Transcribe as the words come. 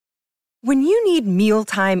When you need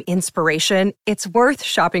mealtime inspiration, it's worth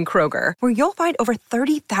shopping Kroger, where you'll find over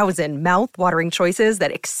 30,000 mouth-watering choices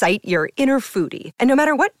that excite your inner foodie. And no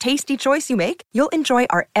matter what tasty choice you make, you'll enjoy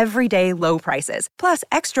our everyday low prices, plus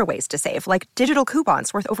extra ways to save, like digital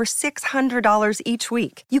coupons worth over $600 each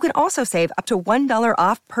week. You can also save up to $1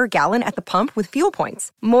 off per gallon at the pump with fuel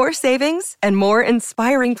points. More savings and more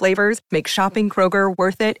inspiring flavors make shopping Kroger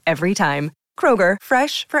worth it every time. Kroger,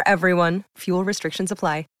 fresh for everyone. Fuel restrictions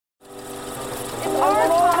apply. Our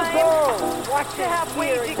time to have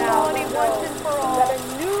wage equality once and for all.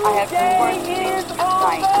 I have been working at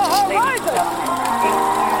night, ladies and gentlemen,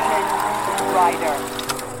 inclusion rider.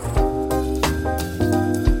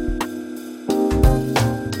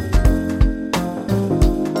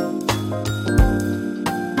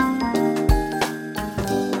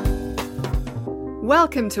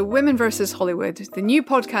 Welcome to Women vs. Hollywood, the new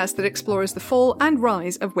podcast that explores the fall and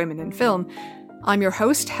rise of women in film. I'm your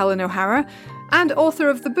host, Helen O'Hara, and author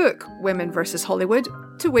of the book, Women vs. Hollywood,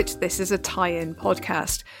 to which this is a tie-in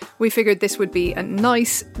podcast. We figured this would be a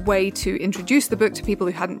nice way to introduce the book to people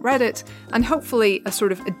who hadn't read it, and hopefully a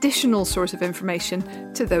sort of additional source of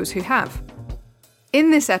information to those who have. In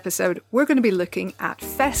this episode, we're going to be looking at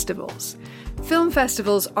festivals. Film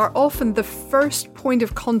festivals are often the first point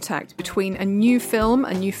of contact between a new film,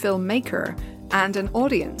 a new filmmaker, and an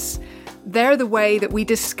audience. They're the way that we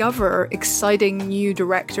discover exciting new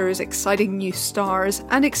directors, exciting new stars,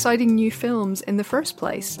 and exciting new films in the first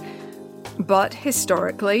place. But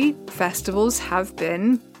historically, festivals have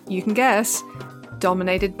been, you can guess,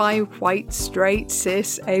 dominated by white, straight,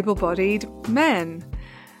 cis, able-bodied men.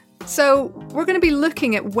 So we're going to be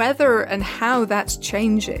looking at whether and how that's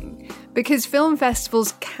changing, because film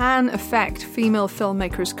festivals can affect female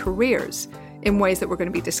filmmakers' careers in ways that we're going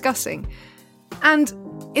to be discussing. And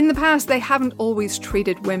in the past, they haven't always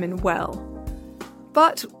treated women well.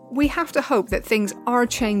 But we have to hope that things are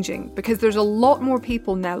changing, because there's a lot more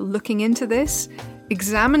people now looking into this,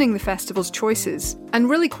 examining the festival's choices, and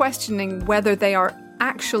really questioning whether they are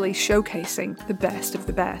actually showcasing the best of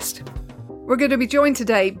the best. We're going to be joined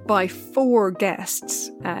today by 4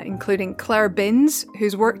 guests, including Claire Binns,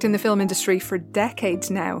 who's worked in the film industry for decades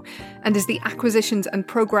now, and is the acquisitions and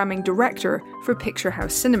programming director for Picture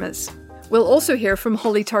House Cinemas. We'll also hear from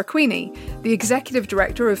Holly Tarquini, the executive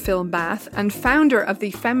director of Film Bath and founder of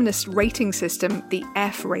the feminist rating system, the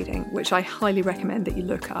F rating, which I highly recommend that you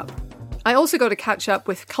look up. I also got to catch up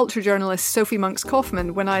with culture journalist Sophie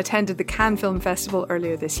Monks-Kaufman when I attended the Cannes Film Festival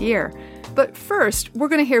earlier this year. But first, we're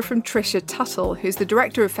going to hear from Tricia Tuttle, who's the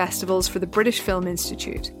director of festivals for the British Film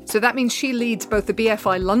Institute. So that means she leads both the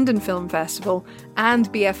BFI London Film Festival and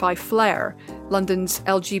BFI Flare, London's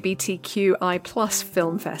LGBTQI+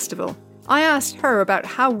 film festival. I asked her about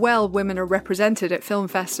how well women are represented at film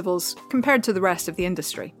festivals compared to the rest of the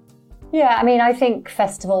industry. Yeah, I mean, I think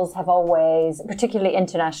festivals have always, particularly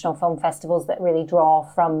international film festivals that really draw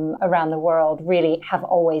from around the world, really have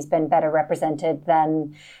always been better represented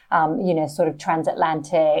than, sort of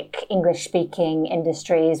transatlantic English-speaking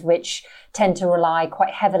industries, which tend to rely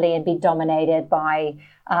quite heavily and be dominated by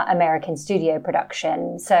American studio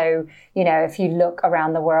production. So, if you look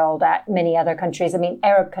around the world at many other countries, I mean,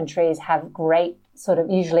 Arab countries have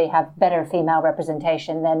usually have better female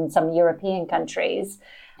representation than some European countries.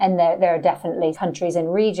 And there are definitely countries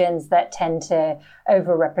and regions that tend to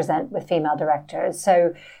overrepresent with female directors.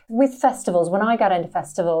 So with festivals, when I got into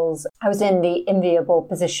festivals, I was in the enviable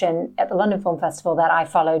position at the London Film Festival that I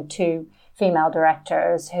followed 2 female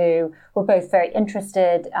directors who were both very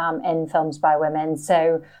interested in films by women.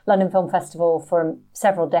 So London Film Festival for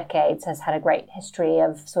several decades has had a great history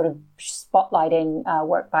of sort of spotlighting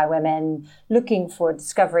work by women, looking for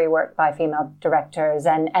discovery work by female directors,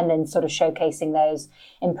 and then sort of showcasing those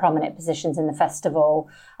in prominent positions in the festival.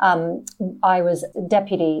 I was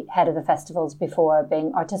deputy head of the festivals before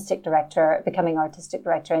becoming artistic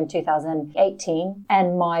director in 2018.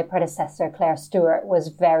 And my predecessor, Claire Stewart, was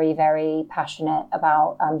very, very passionate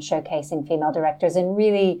about showcasing female directors and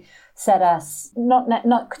really set us not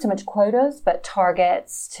so much quotas, but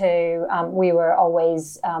targets to, we were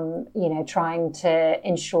always, trying to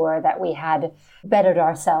ensure that we had bettered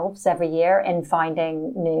ourselves every year in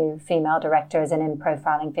finding new female directors and in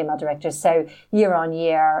profiling female directors. So year on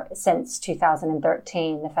year, since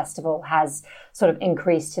 2013, the festival has sort of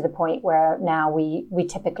increased to the point where now we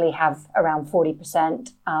typically have around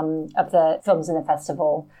 40% of the films in the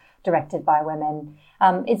festival directed by women.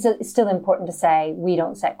 It's still important to say we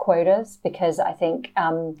don't set quotas, because I think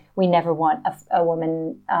we never want a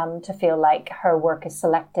woman to feel like her work is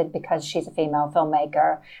selected because she's a female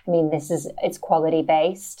filmmaker. I mean, it's quality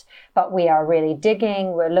based, but we are really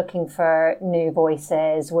digging. We're looking for new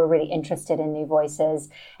voices. We're really interested in new voices.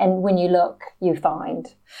 And when you look, you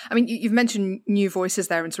find. I mean, you've mentioned new voices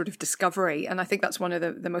there and sort of discovery, and I think that's one of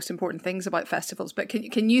the most important things about festivals. But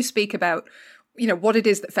can you speak about, what it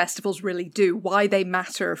is that festivals really do, why they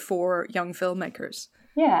matter for young filmmakers?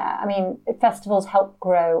 Yeah, I mean, festivals help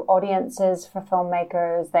grow audiences for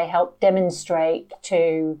filmmakers. They help demonstrate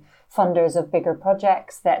to funders of bigger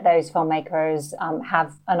projects that those filmmakers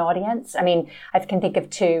have an audience. I mean, I can think of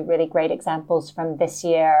two really great examples from this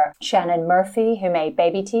year. Shannon Murphy, who made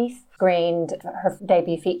Baby Teeth, screened her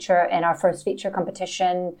debut feature in our first feature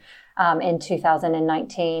competition in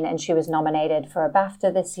 2019, and she was nominated for a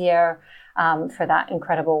BAFTA this year for that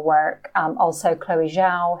incredible work. Also, Chloe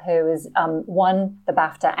Zhao, who has won the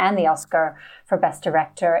BAFTA and the Oscar for Best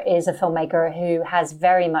Director, is a filmmaker who has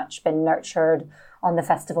very much been nurtured on the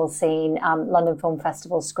festival scene. London Film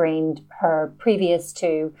Festival screened her previous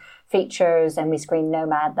two features, and we screened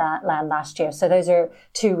Nomadland last year. So those are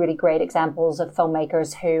two really great examples of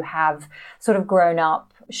filmmakers who have sort of grown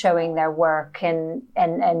up showing their work and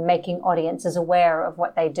making audiences aware of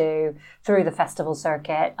what they do through the festival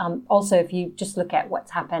circuit. Also, if you just look at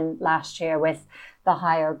what's happened last year with the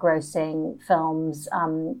higher grossing films,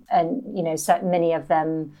 and so many of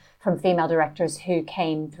them from female directors who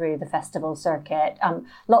came through the festival circuit.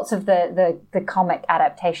 Lots of the comic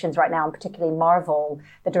adaptations right now, and particularly Marvel,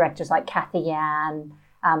 the directors like Cathy Yan,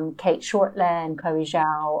 Kate Shortland, Chloe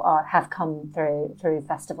Zhao have come through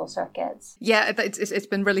festival circuits. Yeah, it's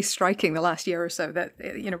been really striking the last year or so that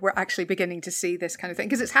we're actually beginning to see this kind of thing,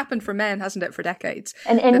 because it's happened for men, hasn't it, for decades?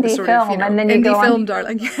 An indie film, and then you go on,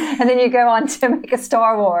 darling, and then you go on to make a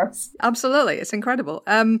Star Wars. Absolutely, it's incredible.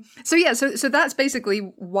 So that's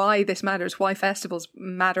basically why this matters. Why festivals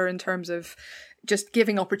matter in terms of just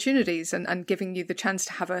giving opportunities and giving you the chance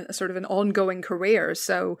to have a sort of an ongoing career.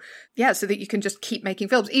 So that you can just keep making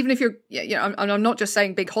films. Even if you're, I'm not just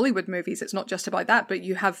saying big Hollywood movies, it's not just about that, but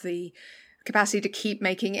you have the capacity to keep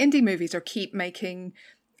making indie movies or keep making,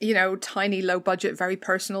 tiny, low budget, very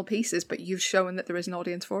personal pieces, but you've shown that there is an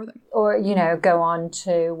audience for them. Or, go on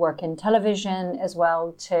to work in television as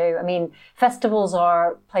well too. I mean, festivals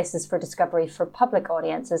are places for discovery for public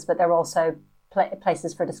audiences, but they're also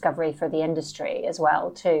places for discovery for the industry as well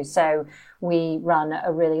too. So we run a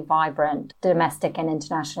really vibrant domestic and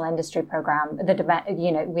international industry program.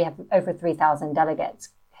 We have over 3,000 delegates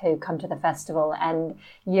who come to the festival, and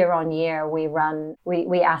year on year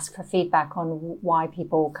we ask for feedback on why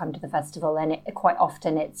people come to the festival, and quite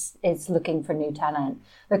often it's looking for new talent,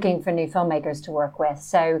 looking for new filmmakers to work with.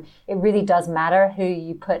 So it really does matter who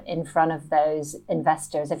you put in front of those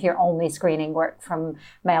investors. If you're only screening work from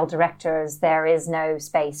male directors, there is no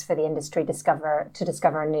space for the industry to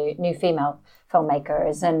discover new female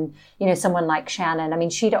filmmakers. And someone like Shannon, I mean,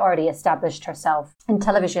 she'd already established herself in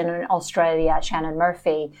television in Australia, Shannon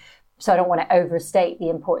Murphy. So I don't want to overstate the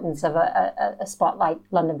importance of a spot like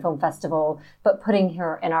London Film Festival, but putting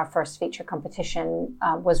her in our first feature competition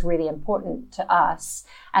was really important to us.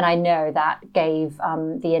 And I know that gave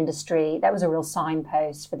the industry, that was a real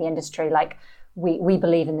signpost for the industry, like, we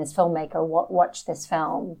believe in this filmmaker, watch this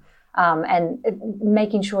film. And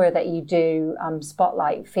making sure that you do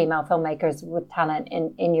spotlight female filmmakers with talent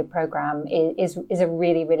in your program is a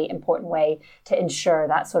really, really important way to ensure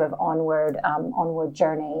that sort of onward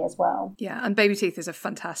journey as well. Yeah, and Baby Teeth is a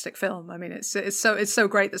fantastic film. I mean, it's so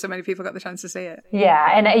great that so many people got the chance to see it.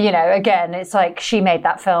 Yeah, and again, it's like she made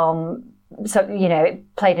that film. So,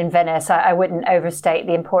 it played in Venice. I wouldn't overstate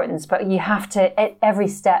the importance, but you have to, at every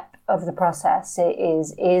step of the process, it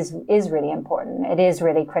is really important. It is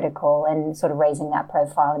really critical in sort of raising that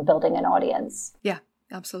profile and building an audience. Yeah,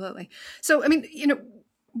 absolutely. So, I mean,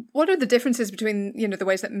 what are the differences between, the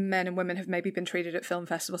ways that men and women have maybe been treated at film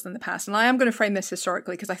festivals in the past? And I am going to frame this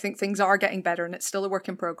historically, because I think things are getting better and it's still a work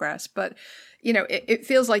in progress. But, it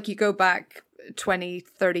feels like you go back 20,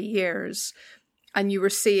 30 years and you were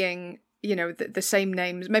seeing the same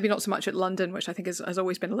names, maybe not so much at London, which I think has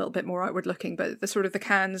always been a little bit more outward looking, but the sort of the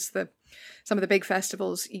Cannes, some of the big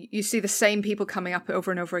festivals, you see the same people coming up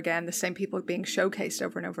over and over again, the same people being showcased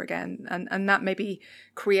over and over again. And that maybe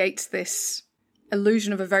creates this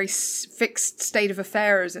illusion of a very fixed state of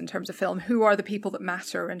affairs in terms of film. Who are the people that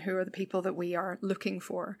matter and who are the people that we are looking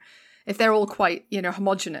for? If they're all quite,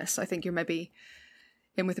 homogenous, I think you're maybe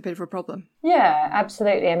in with a bit of a problem. Yeah,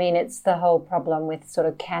 absolutely. I mean, it's the whole problem with sort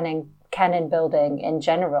of canning canon building in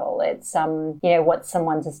general. It's, what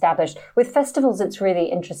someone's established. With festivals, it's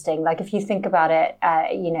really interesting. Like if you think about it,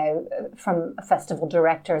 from a festival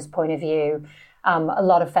director's point of view, a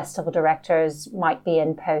lot of festival directors might be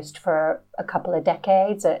in post for a couple of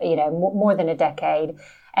decades, more than a decade.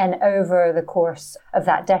 And over the course of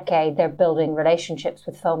that decade, they're building relationships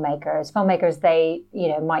with filmmakers. Filmmakers, they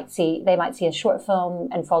might see a short film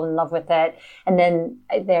and fall in love with it, and then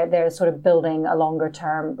they're sort of building a longer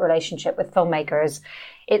term relationship with filmmakers.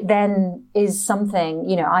 It then is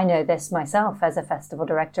something, I know this myself as a festival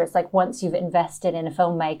director. It's like once you've invested in a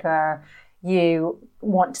filmmaker, you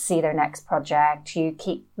want to see their next project, you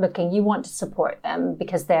keep looking, you want to support them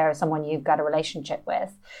because they're someone you've got a relationship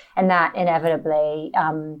with. And that inevitably,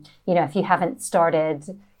 if you haven't started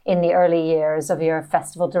in the early years of your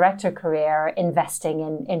festival director career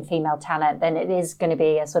investing in female talent, then it is going to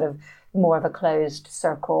be a sort of more of a closed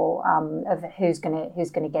circle of who's going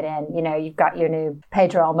to get in. You've got your new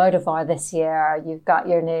Pedro Almodovar this year. You've got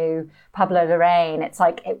your new Pablo Larraín. It's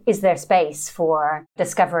like, is there space for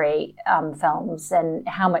discovery films? And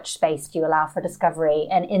how much space do you allow for discovery?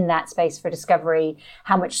 And in that space for discovery,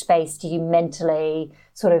 how much space do you mentally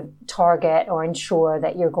sort of target or ensure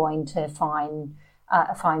that you're going to find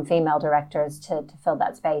female directors to fill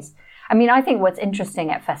that space? I mean, I think what's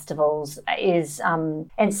interesting at festivals is,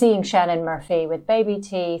 and seeing Shannon Murphy with Baby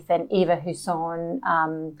Teeth and Eva Husson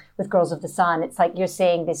with Girls of the Sun, it's like you're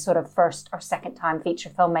seeing these sort of first or second time feature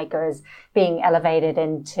filmmakers being elevated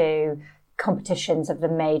into competitions of the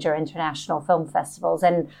major international film festivals.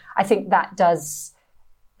 And I think that does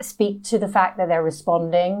speak to the fact that they're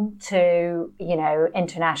responding to,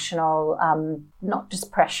 international, not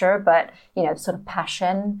just pressure, but, sort of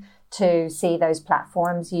passion to see those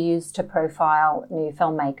platforms used to profile new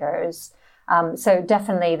filmmakers. So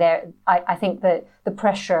definitely I think that the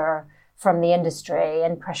pressure from the industry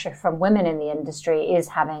and pressure from women in the industry is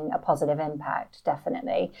having a positive impact,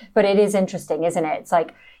 definitely. But it is interesting, isn't it? It's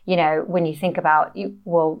like, when you think about,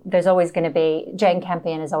 there's always going to be, Jane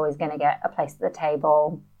Campion is always going to get a place at the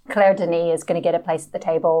table. Claire Denis is going to get a place at the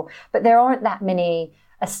table. But there aren't that many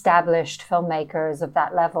established filmmakers of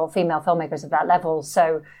that level, female filmmakers of that level.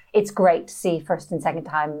 So it's great to see first and second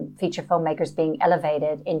time feature filmmakers being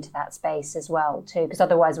elevated into that space as well, too, because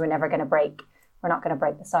otherwise we're not going to break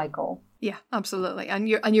the cycle. Yeah, absolutely. And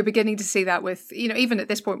you're beginning to see that with, even at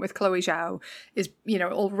this point with Chloe Zhao is,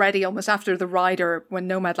 already almost after The Rider, when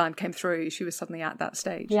Nomadland came through, she was suddenly at that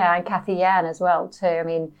stage. Yeah, and Cathy Yan as well, too. I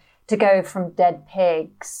mean, to go from Dead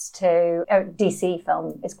Pigs to a DC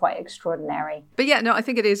film is quite extraordinary. But yeah, no, I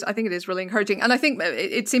think it is really encouraging. And I think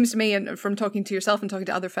it seems to me, and from talking to yourself and talking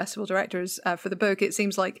to other festival directors for the book, it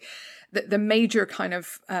seems like the major kind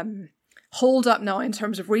of hold up now in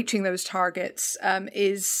terms of reaching those targets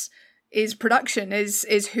is production,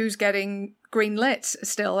 is who's getting green lit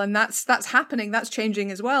still, and that's happening, that's changing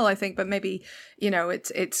as well, I think. But maybe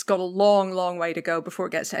it's got a long way to go before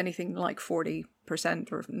it gets to anything like 40%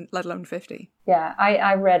 or let alone 50. Yeah,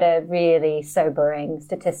 I read a really sobering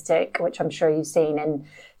statistic, which I'm sure you've seen. In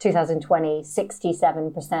 2020,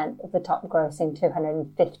 67% of the top grossing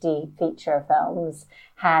 250 feature films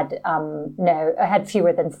had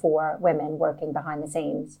fewer than 4 women working behind the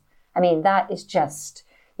scenes. I mean, that is just,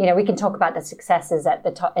 we can talk about the successes at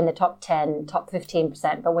the top, in the top 10, top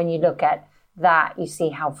 15%, but when you look at that, you see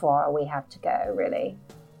how far we have to go, really.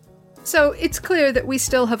 So it's clear that we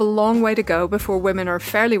still have a long way to go before women are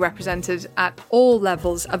fairly represented at all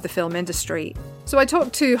levels of the film industry. So I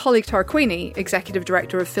talked to Holly Tarquini, Executive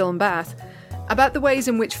Director of Film Bath, about the ways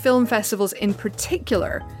in which film festivals in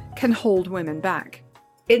particular can hold women back.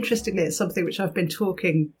 Interestingly, it's something which I've been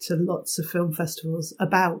talking to lots of film festivals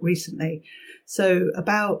about recently. So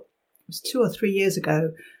about 2 or 3 years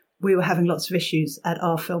ago, we were having lots of issues at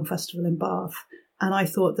our film festival in Bath. And I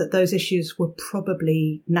thought that those issues were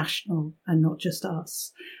probably national and not just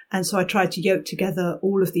us. And so I tried to yoke together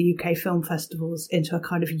all of the UK film festivals into a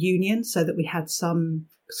kind of union so that we had some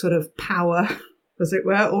sort of power, as it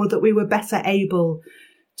were, or that we were better able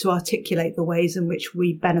to articulate the ways in which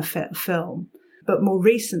we benefit a film. But more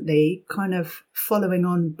recently, kind of following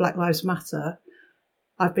on Black Lives Matter,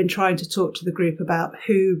 I've been trying to talk to the group about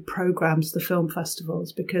who programs the film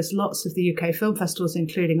festivals, because lots of the UK film festivals,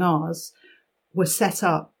 including ours, were set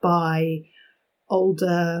up by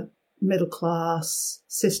older, middle-class,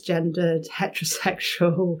 cisgendered,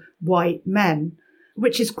 heterosexual, white men,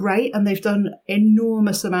 which is great. And they've done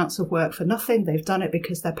enormous amounts of work for nothing. They've done it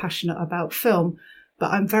because they're passionate about film.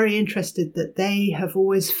 But I'm very interested that they have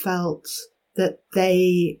always felt that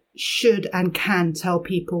they should and can tell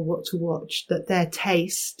people what to watch, that their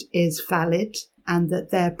taste is valid and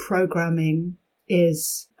that their programming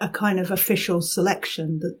is a kind of official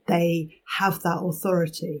selection, that they have that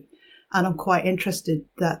authority. And I'm quite interested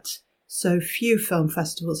that so few film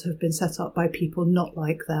festivals have been set up by people not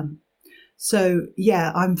like them. So,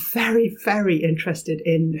 yeah, I'm very, very interested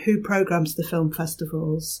in who programs the film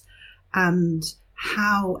festivals and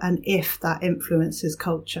how and if that influences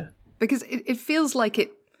culture. Because it feels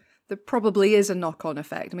like there probably is a knock-on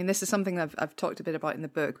effect. I mean, this is something I've talked a bit about in the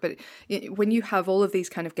book, but when you have all of these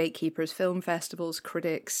kind of gatekeepers, film festivals,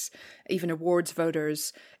 critics, even awards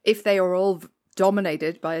voters, if they are all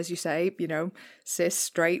dominated by, as you say, cis,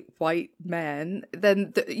 straight, white men,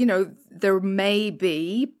 then, there may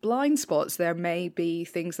be blind spots. There may be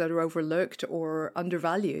things that are overlooked or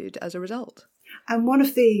undervalued as a result. And one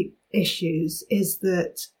of the issues is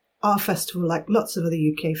that our festival, like lots of other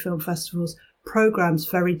UK film festivals, programs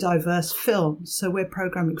very diverse films. So we're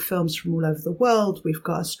programming films from all over the world. We've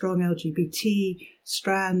got a strong LGBT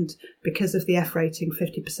strand. Because of the F rating,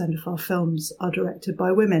 50% of our films are directed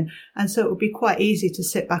by women. And so it would be quite easy to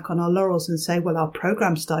sit back on our laurels and say, well, our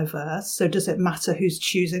program's diverse, so does it matter who's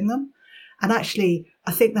choosing them? And actually,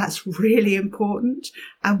 I think that's really important.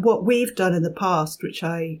 And what we've done in the past, which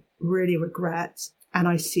I really regret, and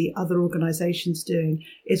I see other organisations doing,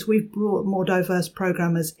 is we've brought more diverse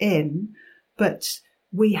programmers in, but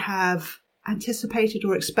we have anticipated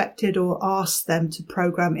or expected or asked them to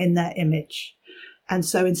program in their image. And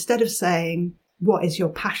so instead of saying, what is your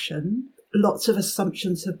passion? Lots of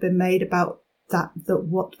assumptions have been made about that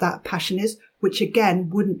what that passion is, which again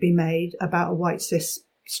wouldn't be made about a white, cis,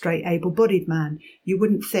 straight, able-bodied man. You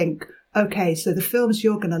wouldn't think, okay, so the films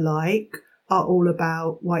you're going to like are all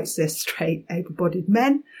about white, cis, straight, able-bodied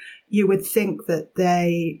men. You would think that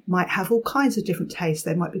they might have all kinds of different tastes.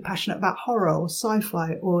 They might be passionate about horror or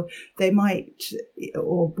sci-fi, or they might,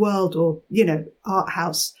 or world or, art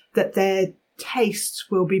house, that their tastes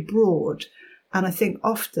will be broad. And I think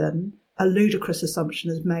often a ludicrous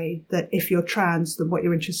assumption is made that if you're trans, then what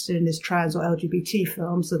you're interested in is trans or LGBT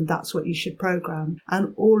films, and that's what you should program.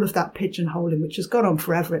 And all of that pigeonholing, which has gone on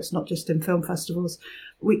forever, it's not just in film festivals.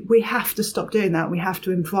 We have to stop doing that. We have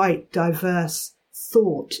to invite diverse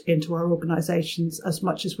thought into our organisations as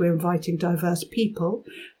much as we're inviting diverse people,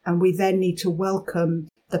 and we then need to welcome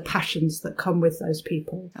the passions that come with those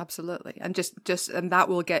people. Absolutely. And and that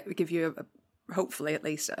will give you hopefully at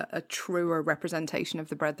least a truer representation of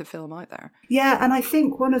the breadth of film out there. Yeah, and I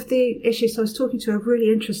think one of the issues, I was talking to a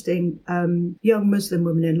really interesting young Muslim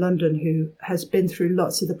woman in London who has been through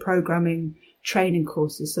lots of the programming training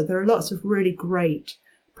courses. So there are lots of really great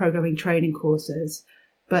programming training courses,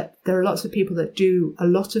 but there are lots of people that do a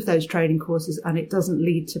lot of those training courses and it doesn't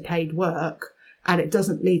lead to paid work, and it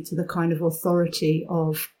doesn't lead to the kind of authority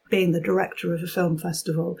of being the director of a film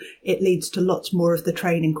festival. It leads to lots more of the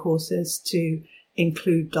training courses to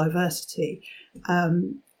include diversity.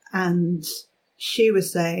 And she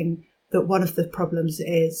was saying that one of the problems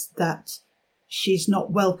is that she's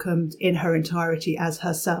not welcomed in her entirety as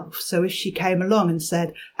herself. So if she came along and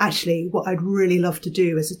said, actually, what I'd really love to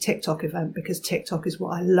do is a TikTok event because TikTok is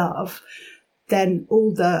what I love, then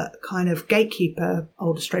all the kind of gatekeeper,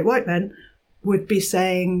 older straight white men would be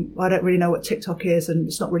saying, well, I don't really know what TikTok is and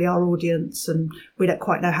it's not really our audience and we don't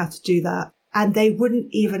quite know how to do that. And they wouldn't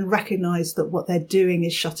even recognise that what they're doing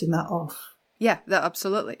is shutting that off. Yeah,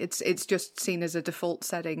 absolutely. It's just seen as a default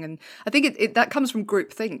setting. And I think that comes from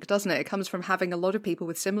groupthink, doesn't it? It comes from having a lot of people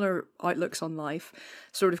with similar outlooks on life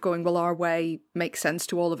sort of going, well, our way makes sense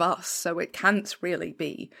to all of us. So it can't really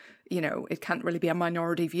be, it can't really be a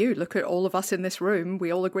minority view. Look at all of us in this room.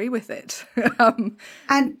 We all agree with it.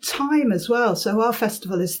 And time as well. So our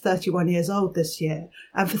festival is 31 years old this year.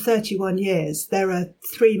 And for 31 years, there are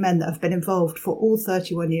 3 men that have been involved for all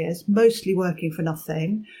 31 years, mostly working for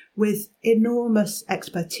nothing, with enormous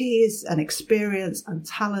expertise and experience and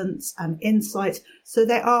talents and insights. So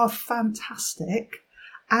they are fantastic.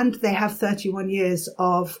 And they have 31 years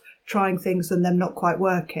of trying things and them not quite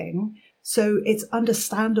working. So it's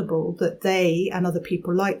understandable that they and other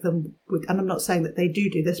people like them would, and I'm not saying that they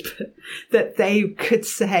do this, but that they could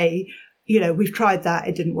say, we've tried that,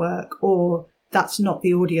 it didn't work, or that's not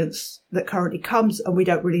the audience that currently comes and we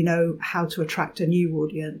don't really know how to attract a new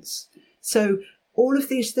audience. So all of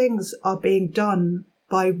these things are being done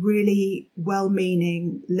by really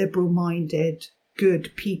well-meaning, liberal-minded,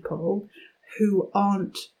 good people who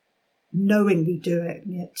aren't knowingly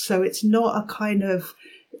doing it. So it's not a kind of,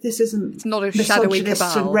 it's not a shadowy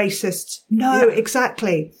cabal and racist. No, yeah.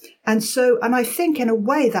 Exactly. And I think in a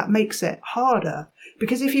way that makes it harder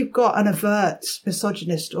Because if you've got an overt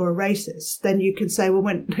misogynist or a racist, then you can say, well,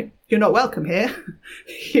 when you're not welcome here,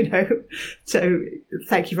 so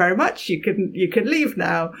thank you very much. You can leave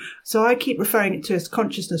now. So I keep referring it to as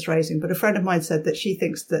consciousness raising. But a friend of mine said that she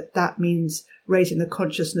thinks that means raising the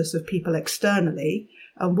consciousness of people externally.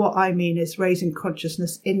 And what I mean is raising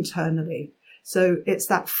consciousness internally. So it's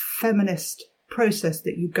that feminist process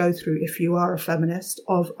that you go through if you are a feminist,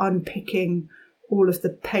 of unpicking all of the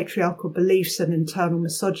patriarchal beliefs and internal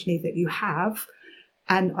misogyny that you have.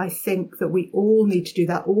 And I think that we all need to do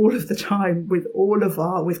that all of the time with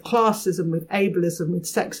classism, with ableism, with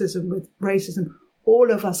sexism, with racism.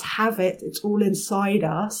 All of us have it. It's all inside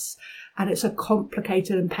us. And it's a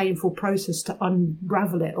complicated and painful process to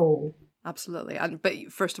unravel it all. Absolutely.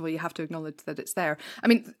 But first of all, you have to acknowledge that it's there. I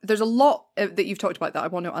mean, there's a lot that you've talked about that I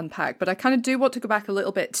want to unpack, but I kind of do want to go back a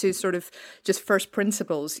little bit to sort of just first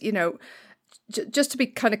principles, just to be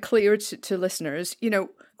kind of clear to listeners,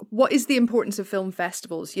 what is the importance of film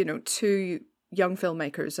festivals, to young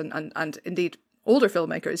filmmakers and indeed older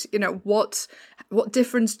filmmakers? What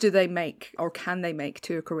difference do they make, or can they make,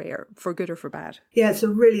 to a career, for good or for bad? Yeah, it's a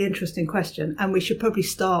really interesting question. And we should probably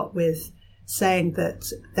start with saying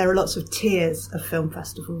that there are lots of tiers of film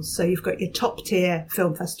festivals. So you've got your top tier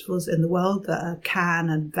film festivals in the world that are Cannes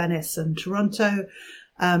and Venice and Toronto.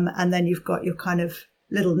 And then you've got your kind of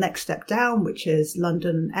little next step down, which is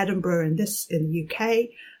London and Edinburgh in the UK.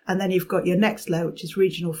 And then you've got your next layer, which is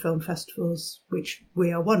regional film festivals, which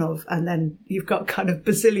we are one of. And then you've got kind of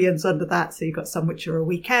bazillions under that. So you've got some which are a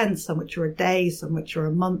weekend, some which are a day, some which are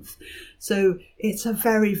a month. So it's a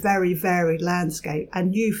very, very varied landscape. And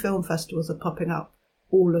new film festivals are popping up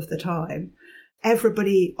all of the time.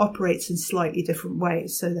 Everybody operates in slightly different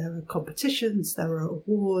ways. So there are competitions, there are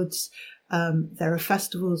awards, there are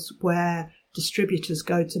festivals where distributors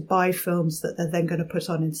go to buy films that they're then going to put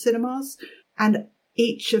on in cinemas. And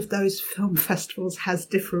each of those film festivals has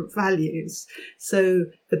different values. So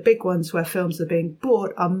the big ones where films are being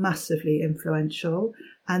bought are massively influential.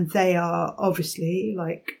 And they are obviously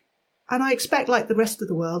and I expect, like the rest of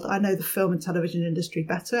the world, I know the film and television industry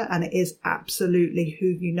better, and it is absolutely who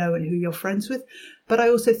you know and who you're friends with. But I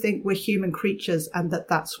also think we're human creatures, and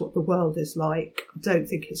that's what the world is like. I don't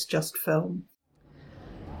think it's just film.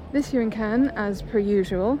 This year in Cannes, as per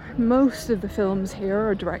usual, most of the films here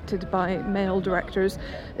are directed by male directors,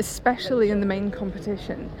 especially in the main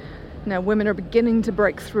competition. Now, women are beginning to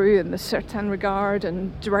break through in the Certain Regard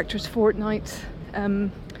and Directors' Fortnight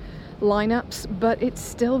lineups, but it's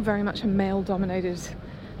still very much a male-dominated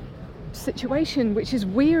situation, which is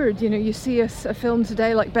weird. You see a film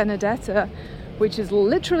today like Benedetta, which is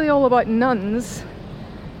literally all about nuns,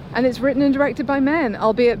 and it's written and directed by men,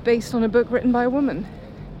 albeit based on a book written by a woman.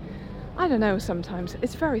 I don't know, sometimes.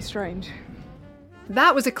 It's very strange.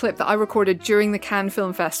 That was a clip that I recorded during the Cannes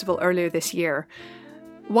Film Festival earlier this year.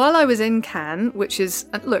 While I was in Cannes, which is,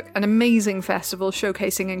 an amazing festival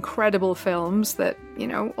showcasing incredible films that,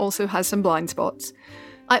 also has some blind spots,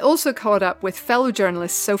 I also caught up with fellow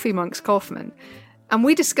journalist Sophie Monks-Kaufman, and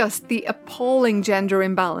we discussed the appalling gender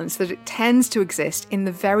imbalance that it tends to exist in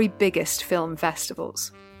the very biggest film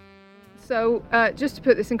festivals. So, just to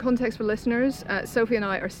put this in context for listeners, Sophie and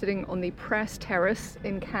I are sitting on the press terrace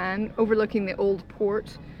in Cannes, overlooking the Old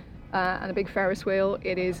Port and a big Ferris wheel.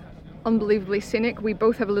 It is unbelievably scenic. We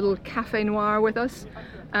both have a little Café Noir with us,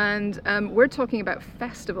 and we're talking about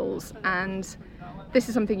festivals. And this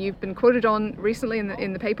is something you've been quoted on recently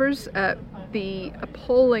in the papers, the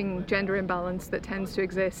appalling gender imbalance that tends to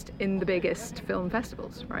exist in the biggest film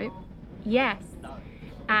festivals, right? Yes,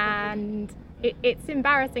 and it's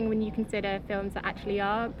embarrassing when you consider films that actually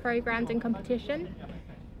are programmed in competition.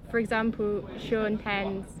 For example, Sean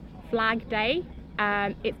Penn's Flag Day.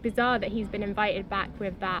 It's bizarre that he's been invited back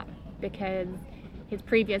with that, because his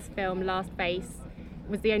previous film, Last Face,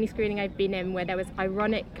 was the only screening I've been in where there was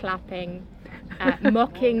ironic clapping,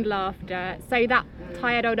 mocking laughter. So that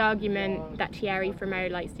tired old argument that Thierry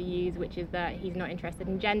Frémaux likes to use, which is that he's not interested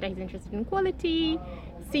in gender, he's interested in quality,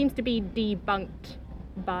 seems to be debunked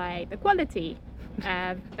by the quality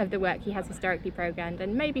of the work he has historically programmed.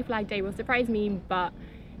 And maybe Flag Day will surprise me, but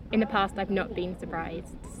in the past I've not been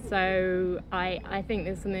surprised. So I think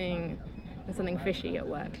there's something fishy at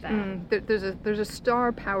work there. There's a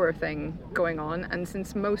star power thing going on, and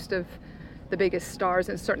since most of the biggest stars,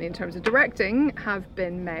 and certainly in terms of directing, have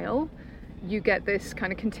been male, you get this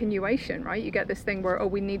kind of continuation, right? You get this thing where,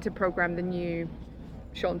 we need to program the new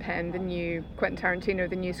Sean Penn, the new Quentin Tarantino,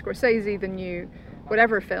 the new Scorsese, the new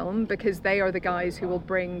whatever film, because they are the guys who will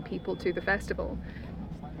bring people to the festival.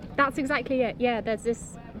 That's exactly it. Yeah, there's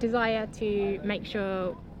this desire to make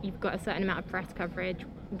sure you've got a certain amount of press coverage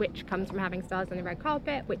which comes from having stars on the red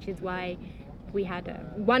carpet, which is why we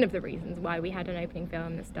had one of the reasons why we had an opening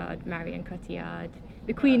film that starred Marion Cotillard,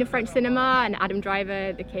 the queen of French cinema, and Adam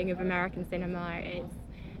Driver, the king of American cinema.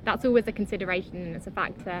 That's always a consideration and it's a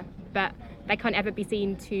factor, but they can't ever be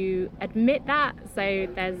seen to admit that. So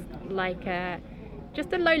there's like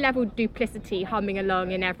just a low-level duplicity humming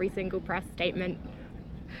along in every single press statement.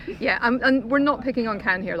 Yeah, and we're not picking on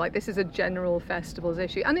Cannes here. Like, this is a general festivals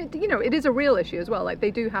issue, and it is a real issue as well. Like, they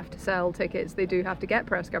do have to sell tickets, they do have to get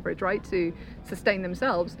press coverage, right, to sustain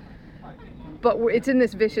themselves. But it's in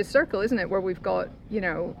this vicious circle, isn't it, where we've got,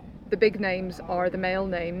 the big names are the male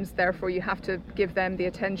names, therefore you have to give them the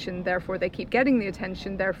attention, therefore they keep getting the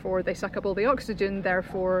attention, therefore they suck up all the oxygen,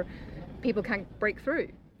 therefore people can't break through.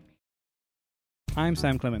 I'm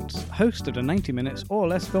Sam Clements, host of the 90 Minutes or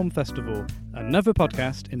Less Film Festival, another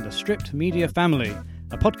podcast in the Stripped Media family,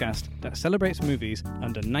 a podcast that celebrates movies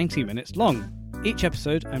under 90 minutes long. Each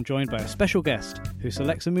episode, I'm joined by a special guest who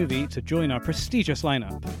selects a movie to join our prestigious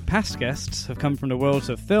lineup. Past guests have come from the worlds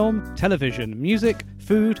of film, television, music,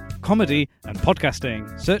 food, comedy, and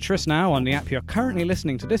podcasting. Search for us now on the app you're currently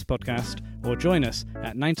listening to this podcast, or join us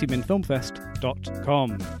at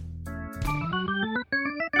 90minfilmfest.com.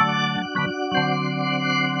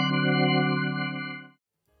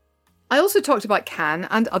 I also talked about Cannes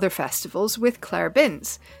and other festivals with Claire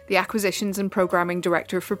Binns, the Acquisitions and Programming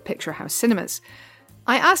Director for Picture House Cinemas.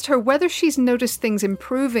 I asked her whether she's noticed things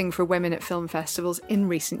improving for women at film festivals in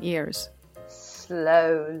recent years.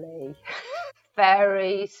 Slowly,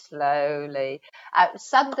 very slowly.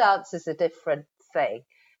 Sundance is a different thing,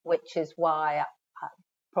 which is why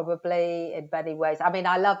probably in many ways,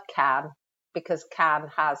 I love Cannes because Cannes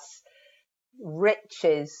has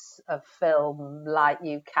riches of film like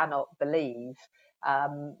you cannot believe,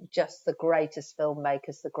 just the greatest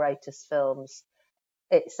filmmakers, the greatest films,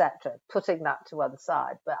 etc. Putting that to one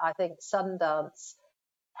side, but I think Sundance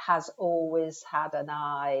has always had an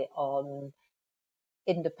eye on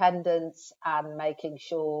independence and making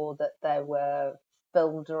sure that there were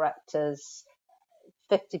film directors,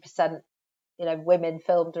 50% women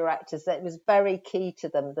film directors. It was very key to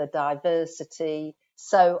them, the diversity.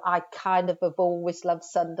 So I kind of have always loved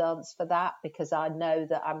Sundance for that, because I know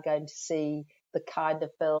that I'm going to see the kind of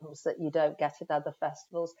films that you don't get at other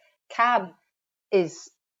festivals. Cannes is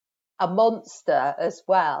a monster as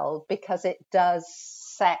well, because it does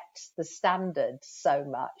set the standard so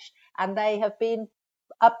much. And they have been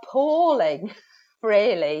appalling,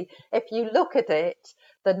 really. If you look at it,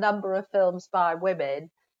 the number of films by women,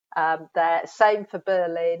 same for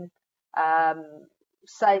Berlin,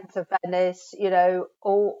 same for Venice,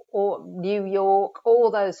 or New York, all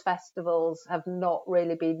those festivals have not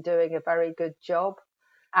really been doing a very good job.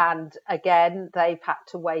 And again, they've had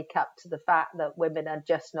to wake up to the fact that women are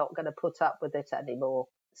just not going to put up with it anymore.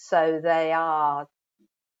 So they are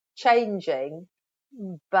changing,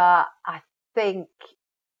 but I think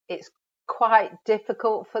it's quite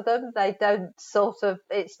difficult for them. They don't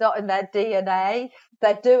it's not in their DNA.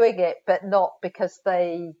 They're doing it, but not because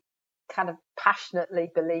they kind of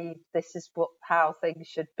passionately believe this is how things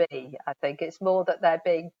should be. I think it's more that they're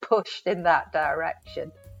being pushed in that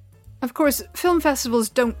direction. Of course, film festivals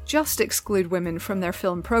don't just exclude women from their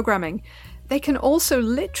film programming. They can also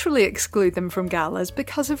literally exclude them from galas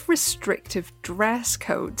because of restrictive dress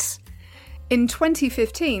codes. In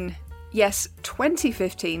 2015, yes,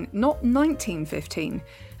 2015, not 1915,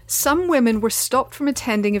 some women were stopped from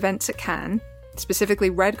attending events at Cannes, specifically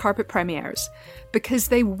red carpet premieres, because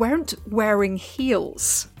they weren't wearing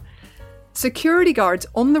heels. Security guards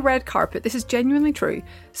on the red carpet, this is genuinely true,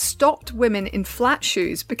 stopped women in flat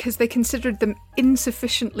shoes because they considered them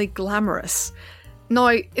insufficiently glamorous. Now,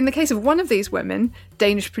 in the case of one of these women,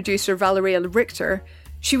 Danish producer Valeria Richter,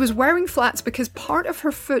 she was wearing flats because part of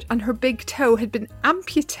her foot and her big toe had been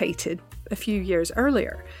amputated a few years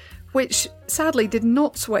earlier, which sadly did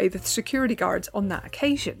not sway the security guards on that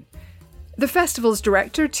occasion. The festival's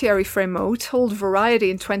director, Thierry Frémaux, told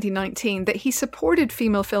Variety in 2019 that he supported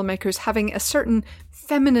female filmmakers having a certain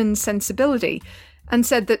feminine sensibility and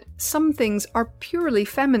said that some things are purely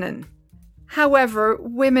feminine. However,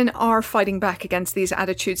 women are fighting back against these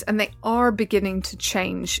attitudes and they are beginning to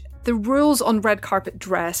change. The rules on red carpet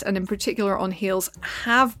dress, and in particular on heels,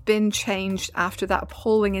 have been changed after that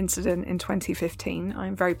appalling incident in 2015,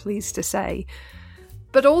 I'm very pleased to say.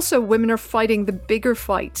 But also women are fighting the bigger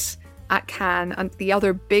fights at Cannes and the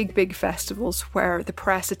other big festivals where the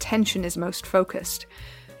press attention is most focused.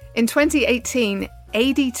 In 2018,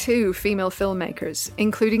 82 female filmmakers,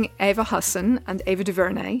 including Eva Husson and Ava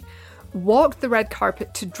DuVernay, walked the red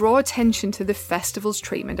carpet to draw attention to the festival's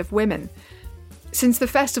treatment of women. Since the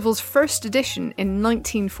festival's first edition in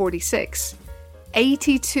 1946,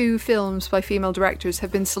 82 films by female directors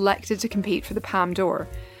have been selected to compete for the Palme d'Or,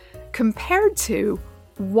 compared to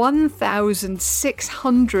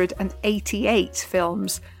 1,688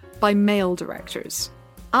 films by male directors.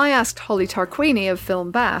 I asked Holly Tarquini of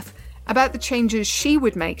Film Bath about the changes she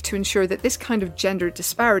would make to ensure that this kind of gender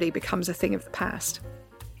disparity becomes a thing of the past.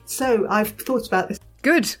 So I've thought about this.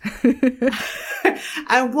 Good.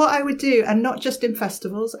 And what I would do, and not just in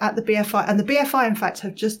festivals, at the BFI, and the BFI in fact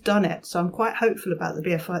have just done it, so I'm quite hopeful about the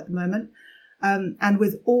BFI at the moment, and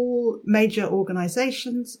with all major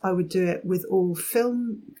organisations, I would do it with all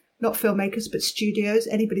not filmmakers, but studios,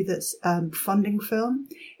 anybody that's funding film,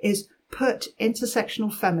 is put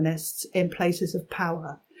intersectional feminists in places of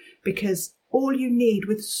power. Because all you need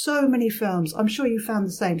with so many films, I'm sure you found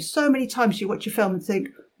the same, so many times you watch a film and think,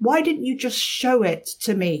 why didn't you just show it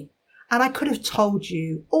to me? And I could have told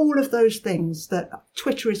you all of those things that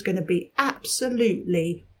Twitter is going to be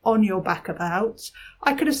absolutely on your back about.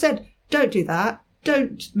 I could have said, don't do that.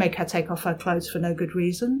 Don't make her take off her clothes for no good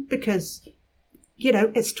reason because, you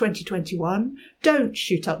know, it's 2021. Don't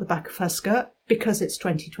shoot up the back of her skirt because it's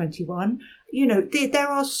 2021. You know, there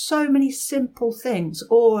are so many simple things.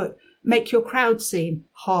 Or make your crowd scene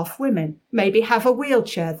half women. Maybe have a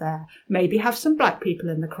wheelchair there. Maybe have some black people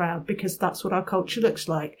in the crowd because that's what our culture looks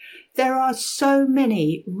like. There are so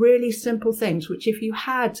many really simple things which if you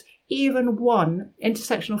had even one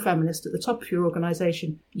intersectional feminist at the top of your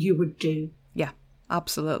organisation, you would do. Yeah.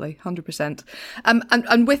 Absolutely, 100%.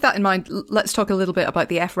 And with that in mind, let's talk a little bit about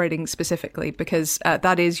the F rating specifically, because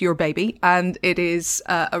that is your baby, and it is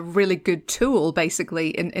a really good tool,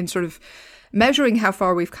 basically, in sort of measuring how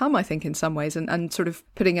far we've come, I think, in some ways, and sort of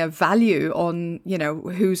putting a value on, you know,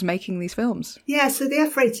 who's making these films. Yeah, so the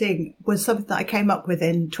F rating was something that I came up with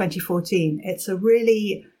in 2014. It's a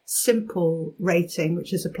really simple rating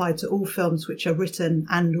which is applied to all films which are written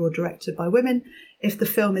and or directed by women. If the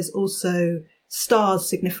film is also stars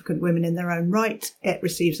significant women in their own right, it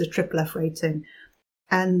receives a triple F rating.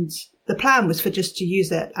 And the plan was for just to use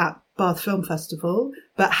it at Bath Film Festival,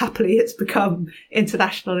 but happily it's become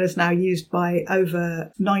international and is now used by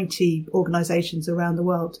over 90 organisations around the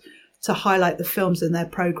world to highlight the films in their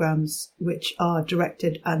programmes which are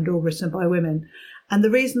directed and or written by women. And the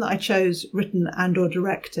reason that I chose written and or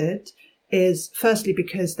directed is firstly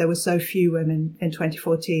because there were so few women in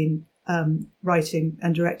 2014 writing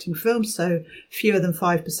and directing films, so fewer than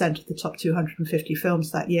 5% of the top 250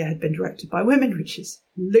 films that year had been directed by women, which is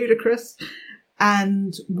ludicrous.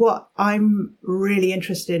 And what I'm really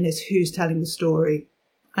interested in is who's telling the story.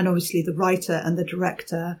 And obviously the writer and the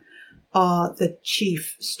director are the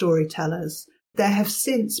chief storytellers. There have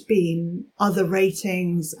since been other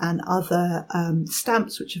ratings and other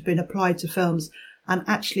stamps which have been applied to films, and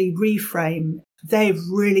actually Reframe, they've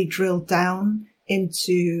really drilled down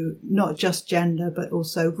into not just gender, but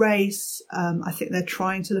also race. I think they're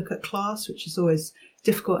trying to look at class, which is always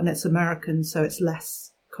difficult, and it's American, so it's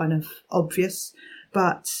less kind of obvious.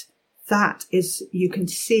 But that is, you can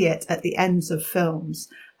see it at the ends of films.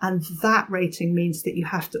 And that rating means that you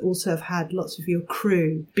have to also have had lots of your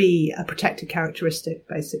crew be a protected characteristic,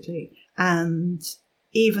 basically. And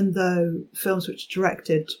even though films which are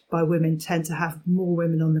directed by women tend to have more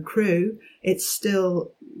women on the crew, it's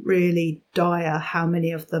still really dire how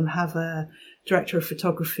many of them have a director of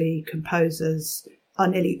photography, composers, are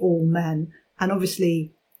nearly all men. And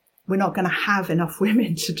obviously, we're not going to have enough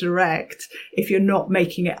women to direct if you're not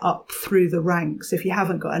making it up through the ranks. If you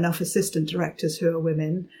haven't got enough assistant directors who are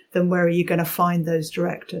women, then where are you going to find those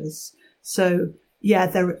directors? So, yeah,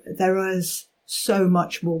 there is so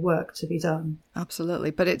much more work to be done. Absolutely.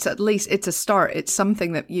 But it's at least, it's a start. It's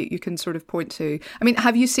something that you can sort of point to. I mean,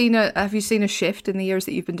 have you seen a shift in the years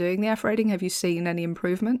that you've been doing the F rating? Have you seen any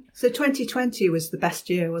improvement? So 2020 was the best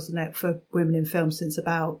year, wasn't it, for women in film since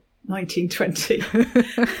about 1920.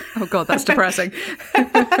 Oh God, that's depressing.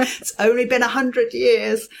 It's only been 100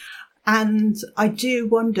 years. And I do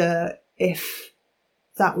wonder if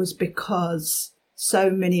that was because so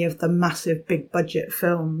many of the massive big budget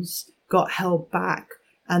films got held back,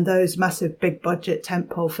 and those massive big budget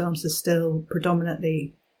tentpole films are still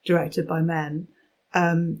predominantly directed by men.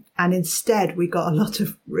 And instead we got a lot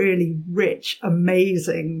of really rich,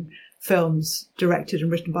 amazing films directed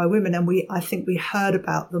and written by women. And I think we heard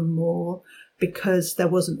about them more because there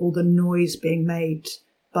wasn't all the noise being made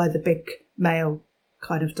by the big male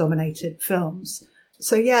kind of dominated films.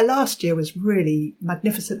 So yeah, last year was really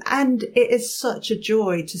magnificent. And it is such a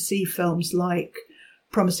joy to see films like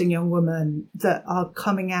Promising Young Woman that are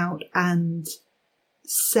coming out and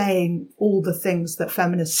saying all the things that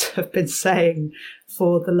feminists have been saying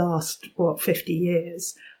for the last, 50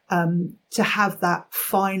 years. To have that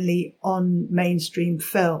finally on mainstream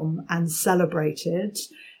film and celebrated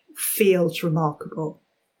feels remarkable.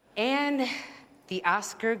 And the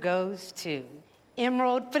Oscar goes to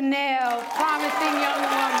Emerald Fennell, Promising Young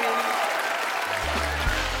Woman.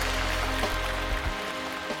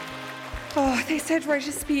 Oh, they said write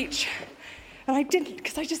a speech. And I didn't,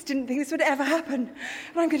 because I just didn't think this would ever happen.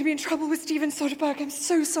 And I'm going to be in trouble with Steven Soderbergh. I'm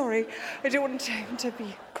so sorry. I don't want him to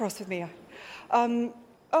be cross with me.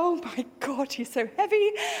 Oh my God, he's so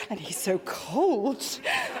heavy and he's so cold.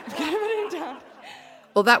 I'm going to put him down.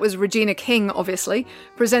 Well, that was Regina King, obviously,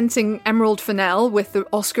 presenting Emerald Fennell with the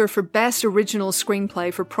Oscar for Best Original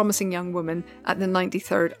Screenplay for Promising Young Woman at the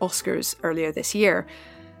 93rd Oscars earlier this year.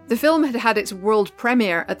 The film had had its world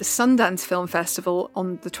premiere at the Sundance Film Festival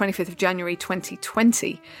on the 25th of January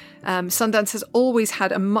 2020. Sundance has always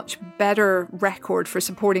had a much better record for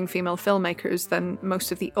supporting female filmmakers than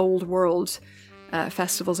most of the old world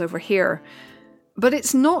festivals over here. But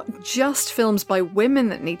it's not just films by women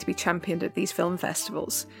that need to be championed at these film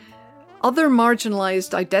festivals. Other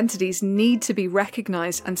marginalised identities need to be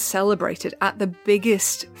recognised and celebrated at the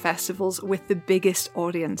biggest festivals with the biggest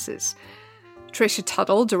audiences. Trisha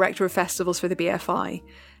Tuttle, Director of Festivals for the BFI,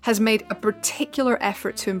 has made a particular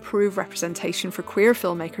effort to improve representation for queer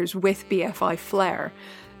filmmakers with BFI Flair,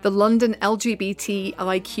 the London LGBTIQ+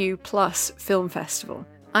 Film Festival.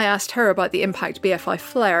 I asked her about the impact BFI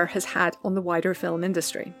Flair has had on the wider film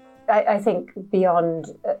industry. I think beyond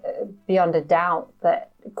a doubt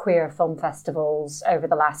that queer film festivals over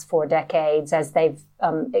the last 4 decades, as they've,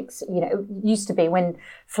 used to be when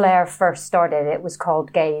Flair first started, it was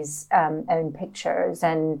called Gays Own Pictures,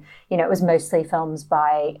 and it was mostly films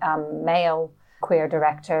by male queer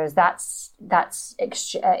directors. That's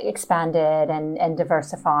expanded and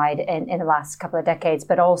diversified in the last couple of decades,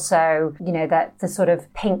 but also, that the sort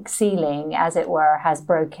of pink ceiling, as it were, has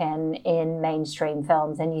broken in mainstream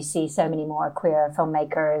films, and you see so many more queer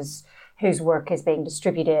filmmakers whose work is being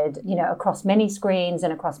distributed, across many screens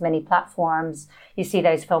and across many platforms. You see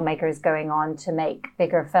those filmmakers going on to make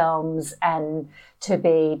bigger films and to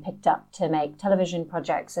be picked up to make television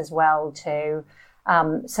projects as well too.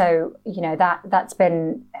 So, that's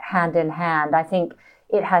been hand in hand. I think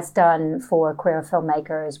it has done for queer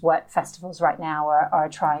filmmakers what festivals right now are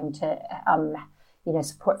trying to,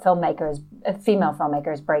 support filmmakers, female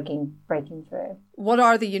filmmakers breaking through. What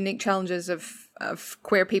are the unique challenges of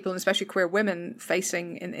queer people, and especially queer women,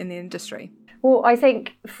 facing in the industry? Well, I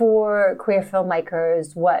think for queer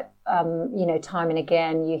filmmakers, what, time and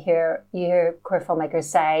again, you hear queer filmmakers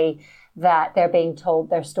say that they're being told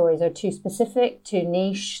their stories are too specific, too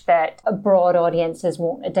niche, that broad audiences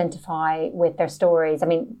won't identify with their stories. I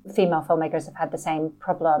mean, female filmmakers have had the same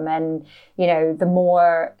problem. And, the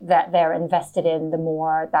more that they're invested in, the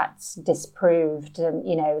more that's disproved. And,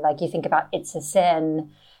 like you think about It's a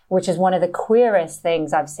Sin, which is one of the queerest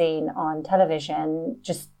things I've seen on television,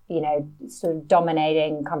 just sort of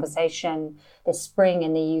dominating conversation this spring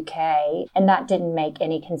in the UK. And that didn't make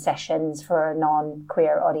any concessions for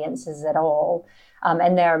non-queer audiences at all.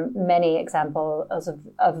 And there are many examples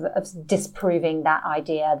of disproving that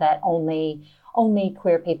idea that only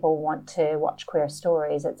queer people want to watch queer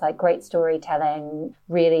stories. It's like great storytelling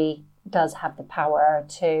really does have the power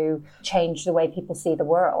to change the way people see the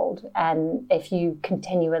world. And if you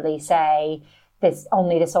continually say, this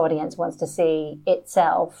audience wants to see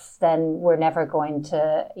itself, then we're never going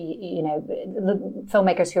to, the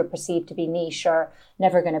filmmakers who are perceived to be niche are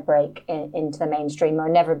never going to break into the mainstream, or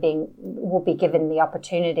will be given the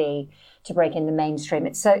opportunity to break in the mainstream.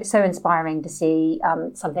 It's so inspiring to see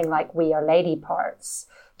something like We Are Lady Parts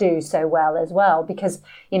do so well as well, because,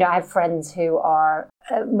 I have friends who are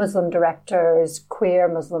Muslim directors, queer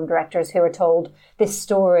Muslim directors, who are told this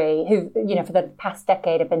story, who, for the past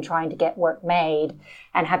decade have been trying to get work made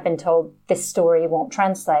and have been told this story won't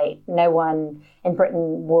translate. No one in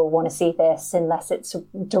Britain will want to see this unless it's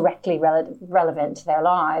directly relevant to their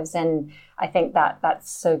lives. And I think that's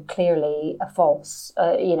so clearly a false,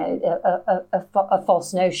 a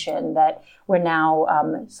false notion that we're now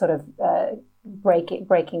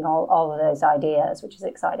breaking all of those ideas, which is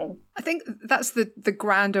exciting. I think that's the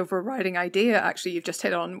grand overriding idea, actually, you've just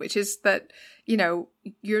hit on, which is that, you're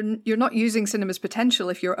not using cinema's potential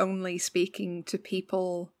if you're only speaking to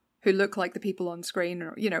people who look like the people on screen,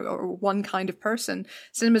 or, or one kind of person.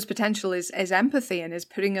 Cinema's potential is empathy, and is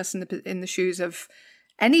putting us in the shoes of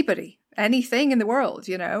anybody, anything in the world,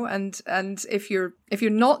 and if you're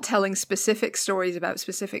not telling specific stories about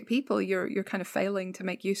specific people, you're kind of failing to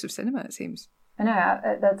make use of cinema, it seems.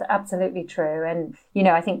 No, that's absolutely true. And,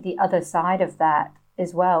 I think the other side of that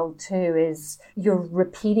as well, too, is you're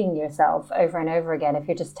repeating yourself over and over again if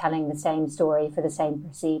you're just telling the same story for the same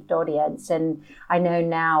perceived audience. And I know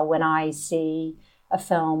now when I see a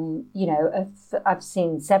film, I've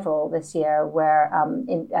seen several this year where,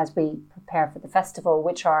 as we prepare for the festival,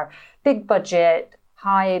 which are big budget,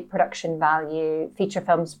 high production value feature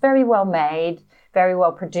films, very well made, very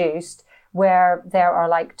well produced, where there are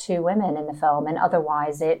like two women in the film and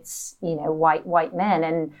otherwise it's, white men.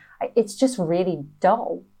 And it's just really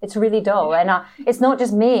dull. It's really dull. And it's not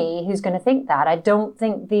just me who's going to think that. I don't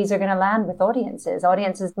think these are going to land with audiences.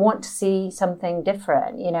 Audiences want to see something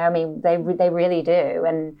different. They really do.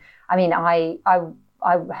 And I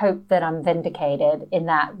hope that I'm vindicated in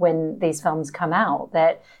that when these films come out,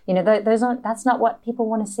 that, that's not what people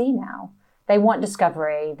want to see now. They want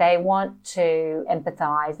discovery. They want to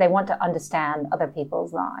empathize. They want to understand other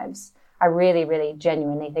people's lives. I really, really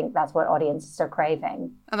genuinely think that's what audiences are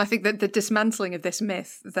craving. And I think that the dismantling of this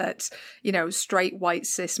myth that, straight white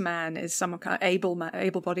cis man is some kind of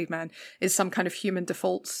able-bodied man is some kind of human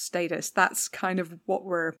default status. That's kind of what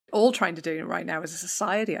we're all trying to do right now as a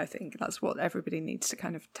society, I think. That's what everybody needs to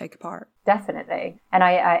kind of take apart. Definitely. And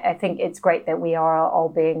I think it's great that we are all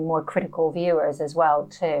being more critical viewers as well,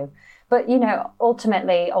 too. But,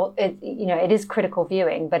 ultimately, it is critical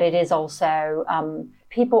viewing, but it is also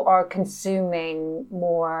people are consuming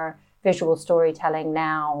more visual storytelling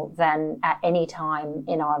now than at any time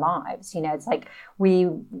in our lives. It's like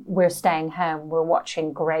we're staying home, we're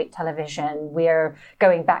watching great television, we're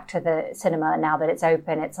going back to the cinema now that it's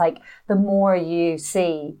open. It's like the more you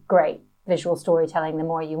see great visual storytelling, the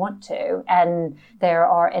more you want to. And there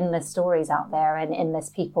are endless stories out there and endless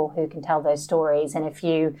people who can tell those stories. And if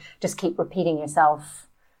you just keep repeating yourself,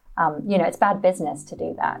 it's bad business to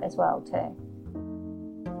do that as well, too.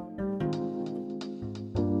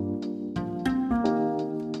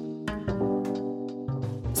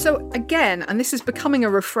 So again, and this is becoming a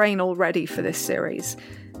refrain already for this series,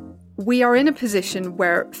 we are in a position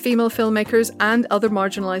where female filmmakers and other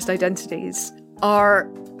marginalised identities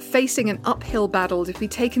are facing an uphill battle to be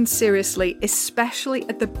taken seriously, especially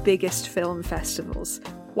at the biggest film festivals.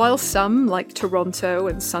 While some, like Toronto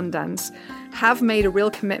and Sundance, have made a real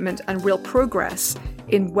commitment and real progress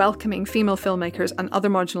in welcoming female filmmakers and other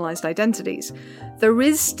marginalised identities, there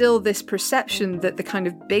is still this perception that the kind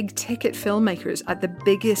of big ticket filmmakers at the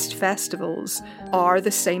biggest festivals are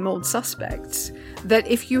the same old suspects. That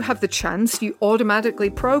if you have the chance, you automatically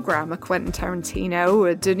program a Quentin Tarantino,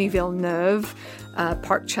 a Denis Villeneuve,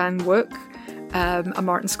 Park Chan-wook, a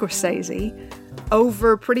Martin Scorsese,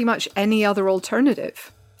 over pretty much any other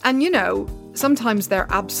alternative. And, sometimes they're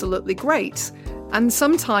absolutely great. And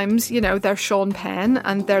sometimes, they're Sean Penn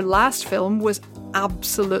and their last film was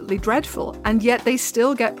absolutely dreadful. And yet they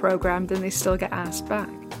still get programmed and they still get asked back.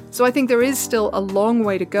 So I think there is still a long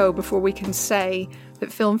way to go before we can say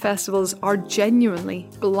that film festivals are genuinely,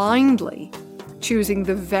 blindly choosing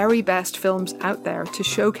the very best films out there to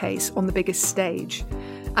showcase on the biggest stage.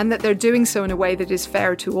 And that they're doing so in a way that is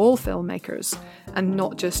fair to all filmmakers and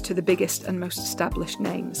not just to the biggest and most established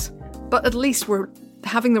names. But at least we're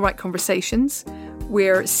having the right conversations.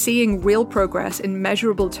 We're seeing real progress in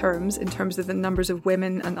measurable terms in terms of the numbers of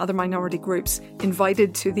women and other minority groups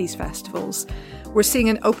invited to these festivals. We're seeing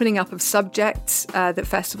an opening up of subjects that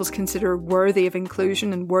festivals consider worthy of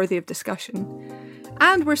inclusion and worthy of discussion.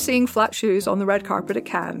 And we're seeing flat shoes on the red carpet at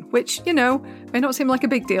Cannes, which, may not seem like a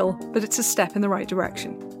big deal, but it's a step in the right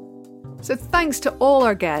direction. So thanks to all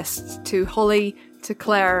our guests, to Holly, to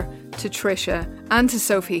Claire, to Tricia, and to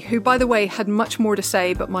Sophie, who, by the way, had much more to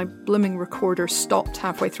say, but my blooming recorder stopped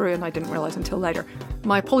halfway through and I didn't realise until later.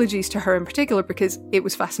 My apologies to her in particular because it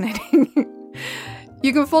was fascinating.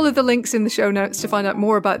 You can follow the links in the show notes to find out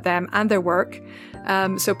more about them and their work.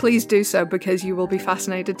 So please do so because you will be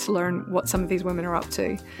fascinated to learn what some of these women are up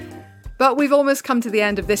to. But we've almost come to the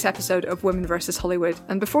end of this episode of Women vs. Hollywood.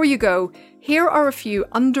 And before you go, here are a few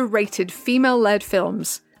underrated female-led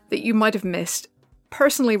films that you might have missed,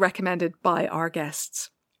 personally recommended by our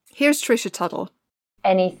guests. Here's Tricia Tuttle.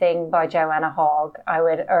 Anything by Joanna Hogg. I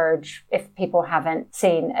would urge, if people haven't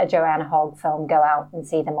seen a Joanna Hogg film, go out and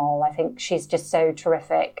see them all. I think she's just so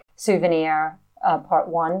terrific. Souvenir, Part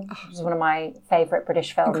 1, which is one of my favourite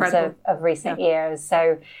British films of recent years.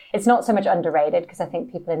 So it's not so much underrated because I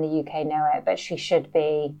think people in the UK know it, but she should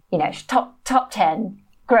be, top 10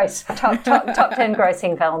 gross, top 10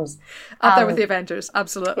 grossing films. Up there with the Avengers,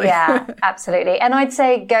 absolutely. Yeah, absolutely. And I'd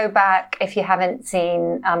say go back, if you haven't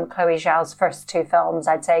seen Chloe Zhao's first two films,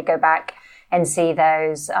 I'd say go back and see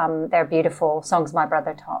those. They're beautiful. Songs My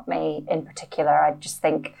Brother Taught Me in particular. I just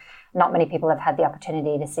think not many people have had the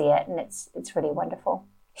opportunity to see it, and it's really wonderful.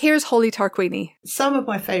 Here's Holly Tarquini. Some of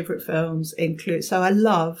my favourite films include, so I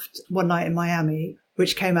loved One Night in Miami,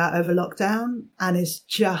 which came out over lockdown and is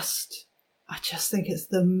I just think it's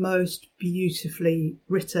the most beautifully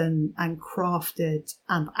written and crafted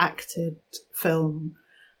and acted film.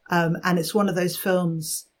 And it's one of those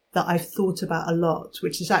films that I've thought about a lot,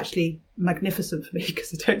 which is actually magnificent for me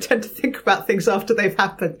because I don't tend to think about things after they've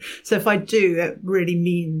happened. So if I do, it really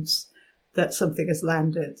means that something has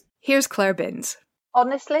landed. Here's Claire Binns.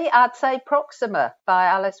 Honestly, I'd say Proxima by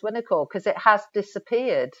Alice Winocour, because it has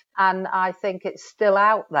disappeared and I think it's still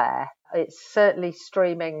out there. It's certainly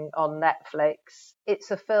streaming on Netflix.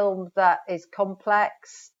 It's a film that is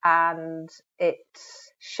complex and it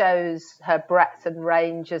shows her breadth and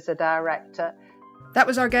range as a director. That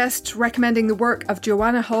was our guest recommending the work of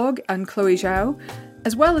Joanna Hogg and Chloe Zhao,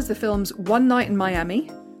 as well as the films One Night in Miami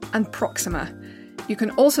and Proxima. You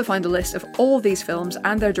can also find a list of all these films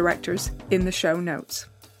and their directors in the show notes.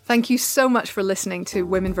 Thank you so much for listening to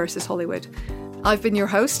Women vs. Hollywood. I've been your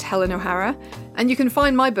host, Helen O'Hara, and you can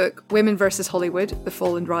find my book, Women vs. Hollywood, The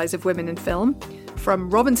Fall and Rise of Women in Film, from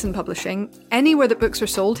Robinson Publishing, anywhere that books are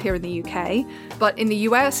sold here in the UK, but in the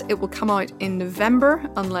US it will come out in November,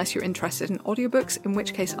 unless you're interested in audiobooks, in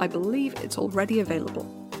which case I believe it's already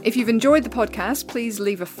available. If you've enjoyed the podcast, please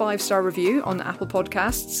leave a 5-star review on Apple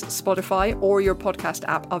Podcasts, Spotify, or your podcast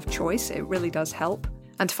app of choice. It really does help.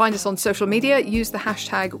 And to find us on social media, use the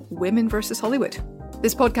hashtag Women vs. Hollywood.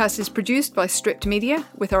 This podcast is produced by Stripped Media,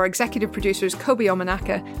 with our executive producers Kobe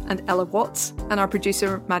Omanaka and Ella Watts, and our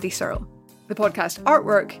producer Maddie Searle. The podcast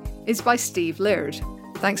artwork is by Steve Laird.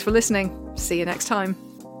 Thanks for listening. See you next time.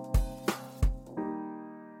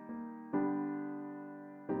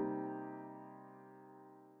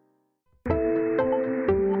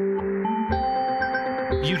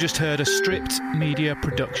 You just heard a Stripped Media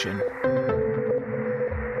production.